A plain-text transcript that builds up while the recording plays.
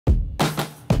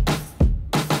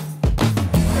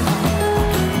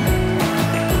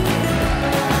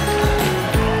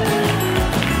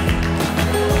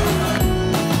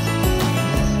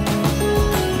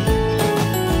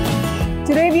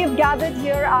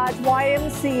at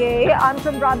YMCA. I'm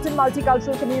from Brampton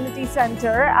Multicultural Community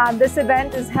Center, and this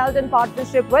event is held in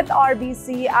partnership with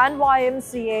RBC and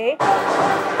YMCA.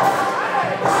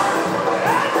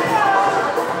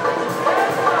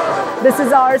 This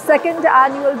is our second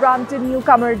annual Brampton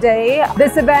Newcomer Day.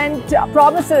 This event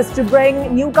promises to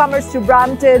bring newcomers to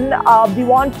Brampton. We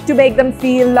want to make them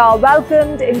feel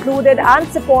welcomed, included and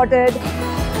supported.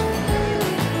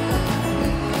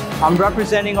 I'm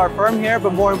representing our firm here,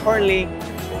 but more importantly,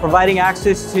 providing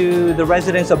access to the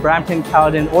residents of Brampton,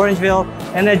 Caledon, Orangeville,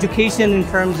 and education in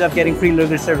terms of getting free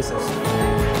legal services.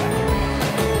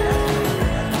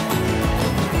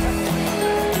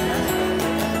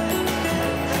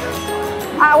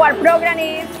 Our program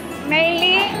is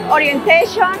mainly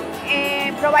orientation,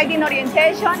 providing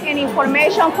orientation and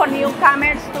information for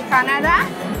newcomers to Canada.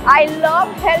 I love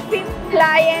helping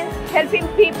clients, helping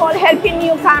people, helping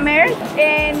newcomers,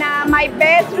 and my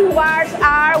best rewards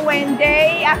are when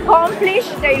they accomplish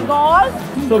their goals.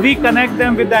 So we connect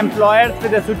them with the employers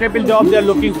with a suitable job they're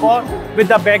looking for, with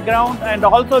the background, and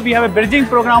also we have a bridging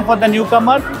program for the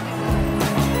newcomers.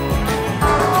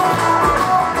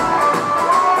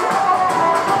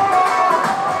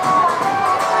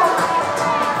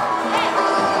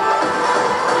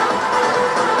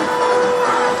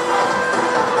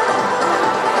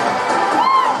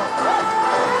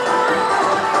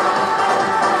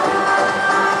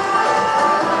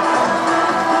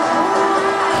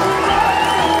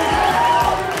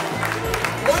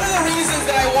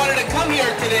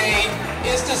 Today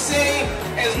is to say,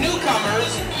 as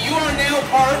newcomers, you are now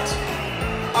part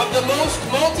of the most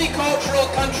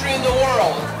multicultural country in the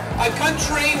world. A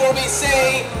country where we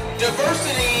say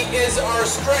diversity is our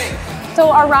strength. So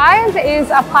Organised is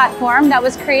a platform that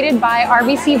was created by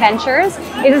RBC Ventures.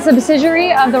 It is a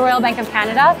subsidiary of the Royal Bank of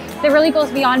Canada that really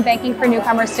goes beyond banking for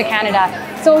newcomers to Canada.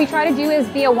 So what we try to do is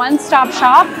be a one-stop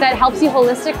shop that helps you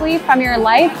holistically from your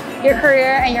life, your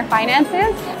career, and your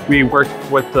finances. We work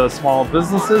with the small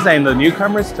businesses and the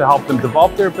newcomers to help them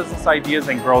develop their business ideas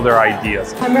and grow their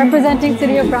ideas. I'm representing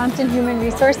City of Brampton Human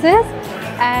Resources,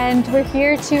 and we're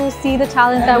here to see the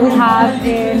talent that we have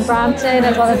in Brampton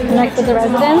as well as connect with the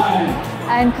residents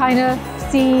and kind of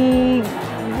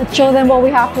show them what we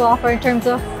have to offer in terms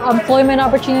of employment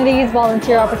opportunities,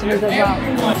 volunteer opportunities as well.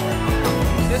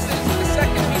 This is the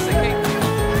second piece of cake.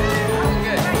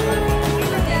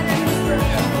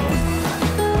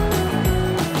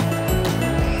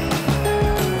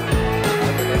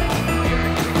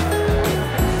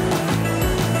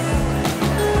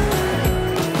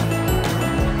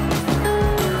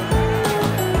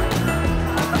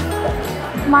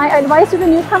 My advice to the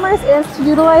newcomers is to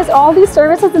utilize all these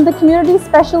services in the community,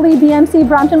 especially BMC,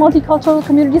 Brampton Multicultural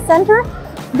Community Center,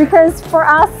 because for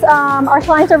us, our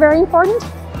clients are very important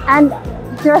and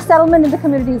their settlement in the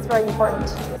community is very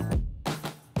important.